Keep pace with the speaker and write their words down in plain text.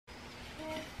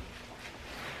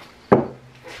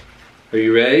Are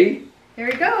you ready? Here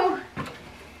we go.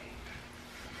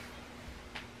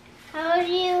 How do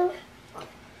you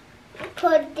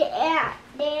put that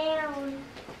down?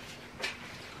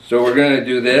 So we're going to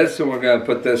do this and we're going to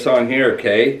put this on here,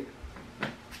 okay?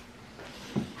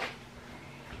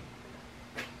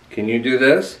 Can you do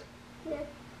this? Yeah.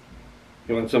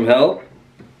 You want some help?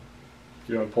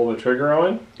 You want to pull the trigger,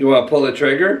 Owen? You want to pull the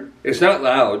trigger? It's not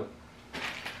loud.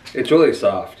 It's really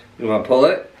soft. You want to pull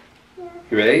it? Yeah.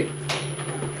 You ready?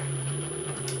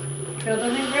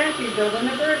 Building a Grampy, building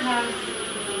a birdhouse.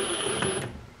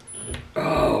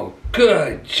 Oh,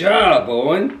 good job,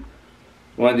 Owen.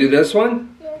 Want to do this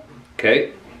one? Yeah.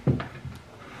 Okay.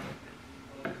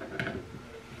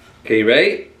 Okay, you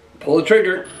ready? Pull the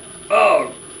trigger.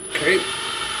 Oh, okay.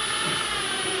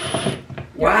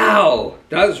 Wow,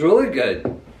 that was really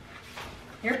good.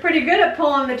 You're pretty good at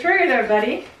pulling the trigger there,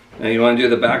 buddy. Now you want to do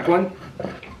the back one?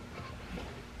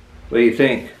 What do you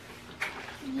think?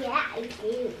 Yeah, I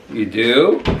do. You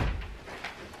do?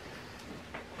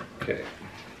 Okay,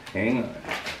 hang on.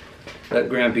 Let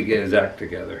Grampy get his act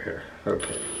together here.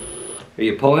 Okay. Are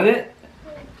you pulling it?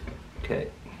 Okay.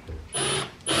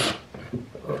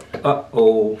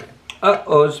 Uh-oh.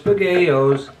 Uh-oh,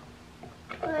 spaghettios.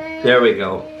 There we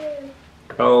go.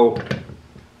 Oh.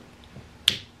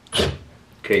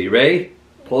 Okay, you ready?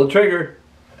 Pull the trigger.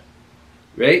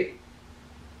 Ready?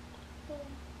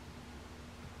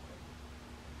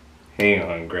 Hang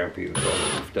on, Grampy is all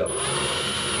goofed up.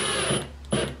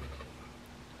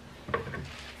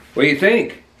 What do you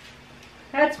think?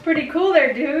 That's pretty cool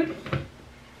there, dude.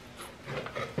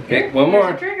 Okay, one Here's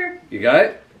more. the trigger. You got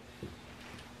it?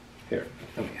 Here,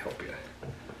 let me help you.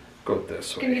 Go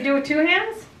this way. Can you do it with two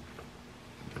hands?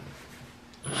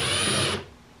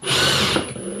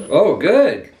 Oh,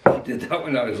 good. He did that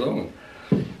one on his own.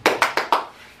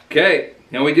 Okay,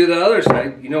 now we do the other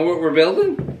side. You know what we're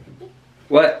building?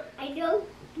 What? I don't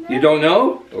know. You don't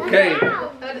know? Okay.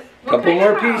 Wow. What Couple kind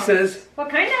more of house? pieces. What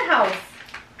kind of house?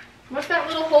 What's that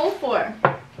little hole for?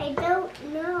 I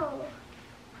don't know.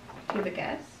 Do you have a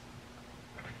guess?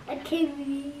 A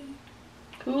TV.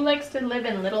 Who likes to live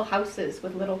in little houses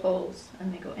with little holes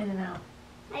and they go in and out?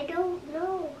 I don't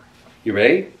know. You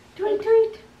ready? Tweet,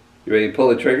 tweet. You ready to pull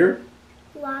the trigger?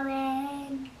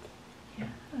 Warren.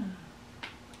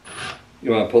 You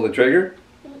want to pull the trigger?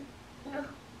 No.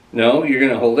 No? You're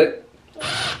going to hold it?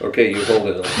 Okay, you hold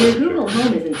it. Your Google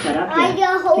Home isn't set up I yet.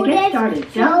 don't hold To get it. started,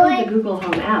 download the Google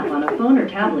Home app on a phone or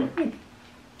tablet.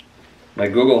 My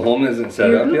Google Home isn't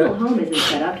set Your up Google yet? Home isn't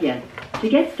set up yet. To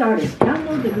get started,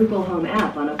 download the Google Home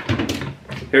app on a...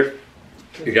 Here.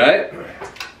 You got it?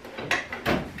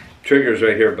 Trigger's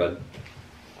right here, bud.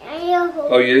 I don't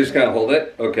hold Oh, you're just going to hold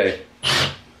it? Okay.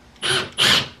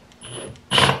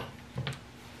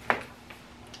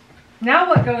 Now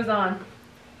what goes on?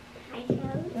 I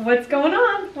don't. What's going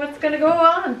on? What's gonna go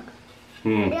on?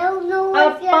 Hmm. I don't know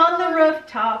Up what's on the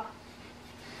rooftop.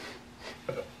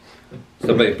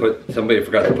 Somebody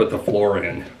forgot to put the floor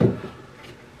in.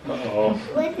 Uh-oh.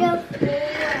 What's the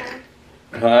floor?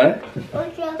 Huh?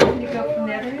 What's the Can you go from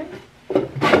the other end?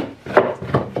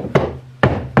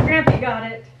 Grampy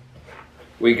got it.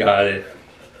 We got it.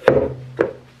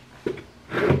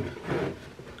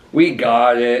 We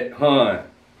got it, huh?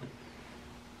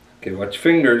 Okay, watch your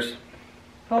fingers.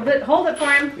 Hold it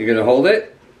for him. You gonna hold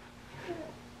it?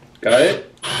 Got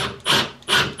it?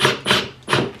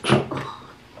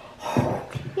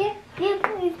 You're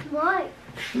pretty smart.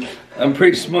 I'm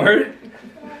pretty smart.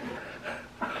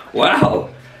 Wow.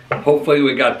 Hopefully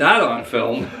we got that on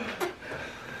film.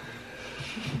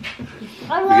 We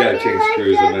gotta change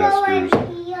screws, I'm gonna screws.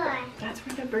 That's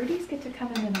where the birdies get to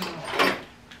come in and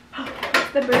out.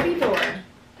 That's the birdie door.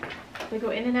 They go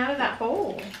in and out of that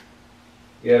hole.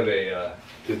 You have a,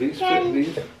 do these fit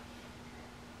these?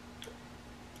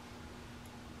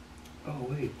 Oh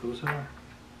wait, those are...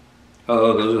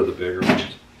 Oh, those are the bigger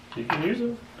ones. You can use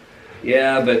them.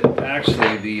 Yeah, but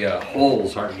actually the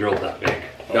holes aren't drilled that big.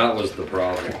 That was the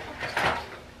problem.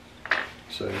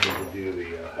 So I need to do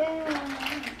the...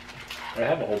 I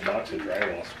have a whole box of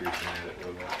drywall screws in there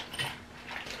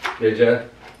that go Did ya?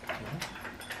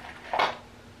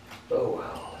 Oh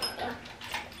well.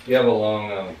 You have a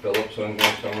long Phillips one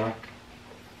here somewhere?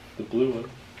 The blue one.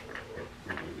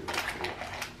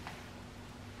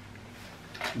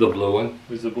 The blue one?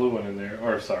 There's the blue one in there.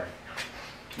 Or, sorry.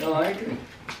 No, I can...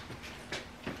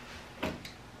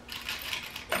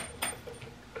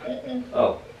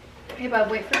 Oh. Hey, Bob,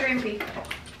 wait for Grampy.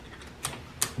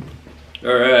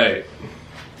 All right.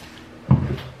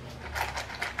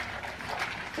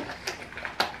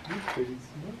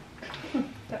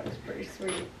 That was pretty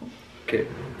sweet. Okay.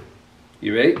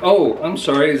 You ready? Oh, I'm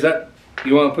sorry. Is that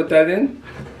You want to put that in?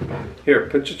 Here,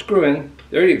 put your screw in.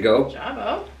 There you go. Good job,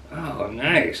 O. Oh,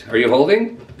 nice. Are you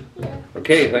holding? Yeah.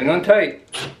 Okay, hang on tight.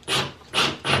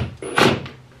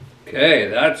 Okay,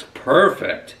 that's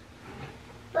perfect.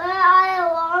 But I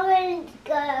want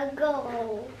to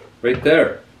go. Right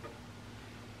there.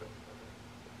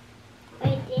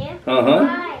 Right there? Uh-huh.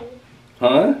 Why?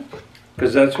 Huh?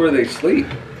 Because that's where they sleep.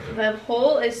 The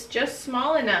hole is just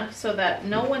small enough so that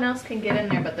no one else can get in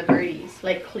there but the birdies.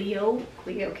 Like Cleo.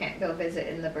 Cleo can't go visit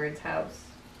in the bird's house.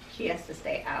 She has to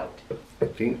stay out. I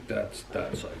think that's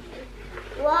that side.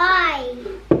 Why?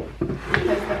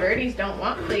 Because the birdies don't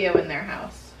want Cleo in their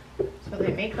house. So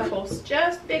they make the holes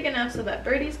just big enough so that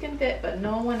birdies can fit, but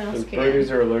no one else The can. birdies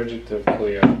are allergic to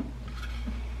Cleo,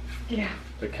 Yeah.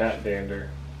 the cat dander.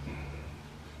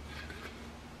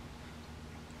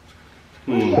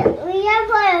 We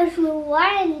have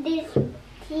one this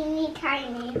teeny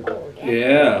tiny hole.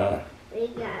 Yeah. We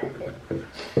got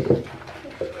it.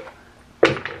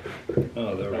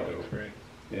 Oh, there we That go. looks great.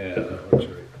 Yeah, that looks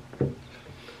right.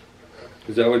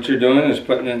 Is that what you're doing? Is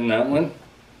putting it in that one?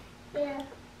 Yeah.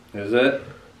 Is it?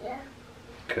 Yeah.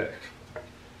 Okay.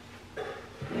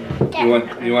 You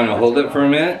want to hold it for a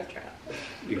minute?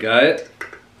 You got it?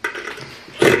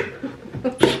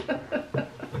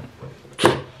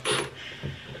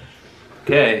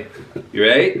 Okay. You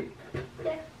ready?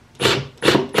 Way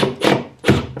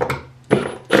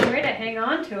to hang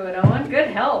on to it, Owen. Good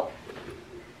help.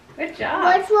 Good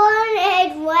job. Which one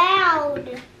is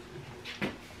loud?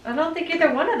 I don't think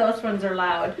either one of those ones are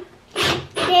loud.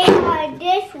 They are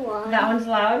this one. That one's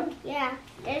loud? Yeah,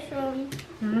 this one.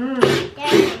 Hmm.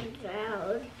 That one's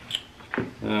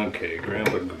loud. Okay,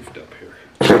 Grandpa goofed up here.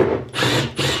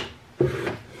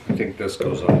 I think this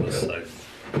goes on this side.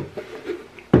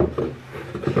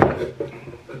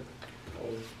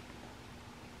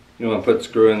 You want to put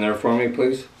screw in there for me,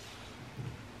 please?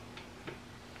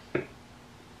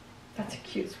 That's a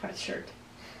cute sweatshirt.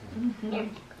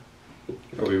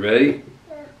 Are we ready?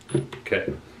 Yeah.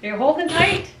 Okay. You're holding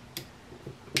tight?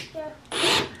 Yeah.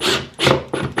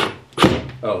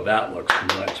 Oh, that looks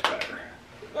much better.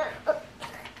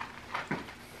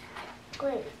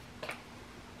 Great.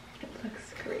 It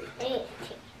looks great.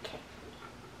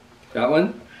 That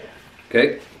one?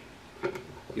 Okay.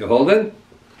 You holding?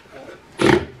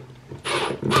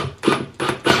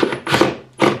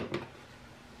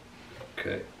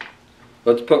 Okay.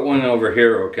 Let's put one over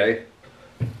here, okay?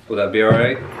 Will that be all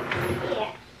right?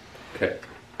 Yeah. Okay.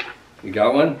 You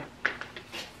got one?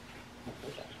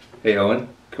 Hey, Owen,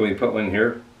 can we put one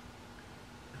here?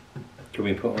 Can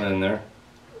we put one in there?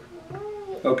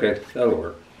 Okay, that'll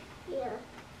work. Yeah.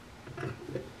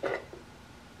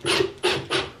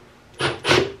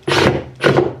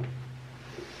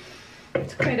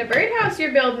 It's quite a birdhouse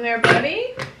you're building there,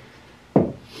 buddy.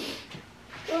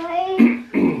 Why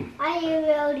are you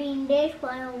building this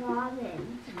one,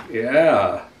 Robin?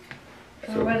 Yeah.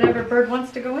 Or whatever bird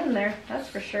wants to go in there, that's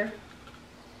for sure.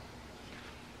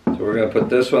 So we're gonna put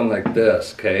this one like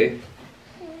this, okay?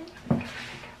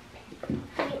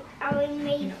 I will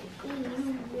make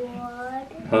these wood.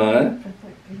 Huh?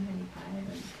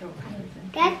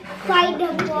 That's quite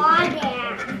a water.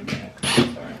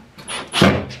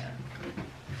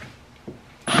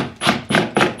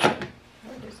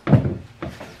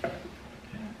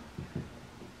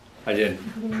 I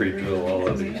didn't pre-drill all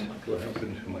of these. What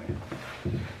happened to my...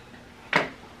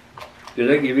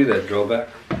 Did I give you that drill back?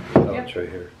 Oh, Yep. it's right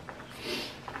here.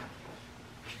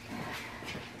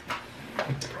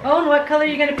 Oh, and what color are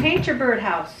you going to paint your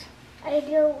birdhouse? I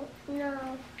don't know.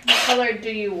 What color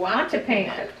do you want to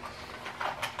paint it?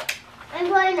 I'm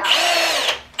going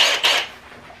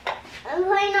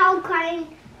all kind.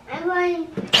 I'm going.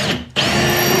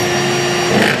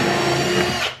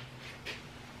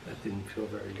 That didn't feel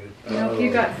very good. You know, if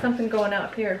you got something going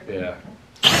out here. Yeah.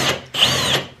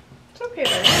 It's okay,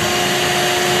 buddy.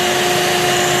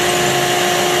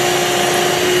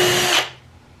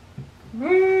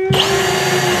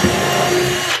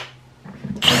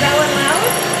 Is that one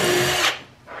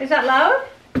loud? Is that loud?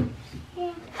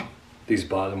 Yeah. These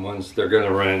bottom ones, they're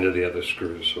gonna run into the other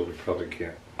screws, so we probably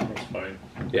can't. That's fine.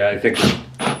 Yeah, I think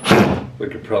we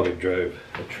could probably drive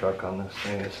a truck on this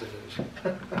thing as it is.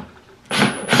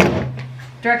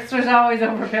 Drexler's always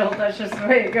overbuilt. That's just the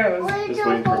way it goes. Where's Just the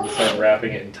waiting for him hole? to start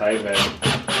wrapping it in tie band.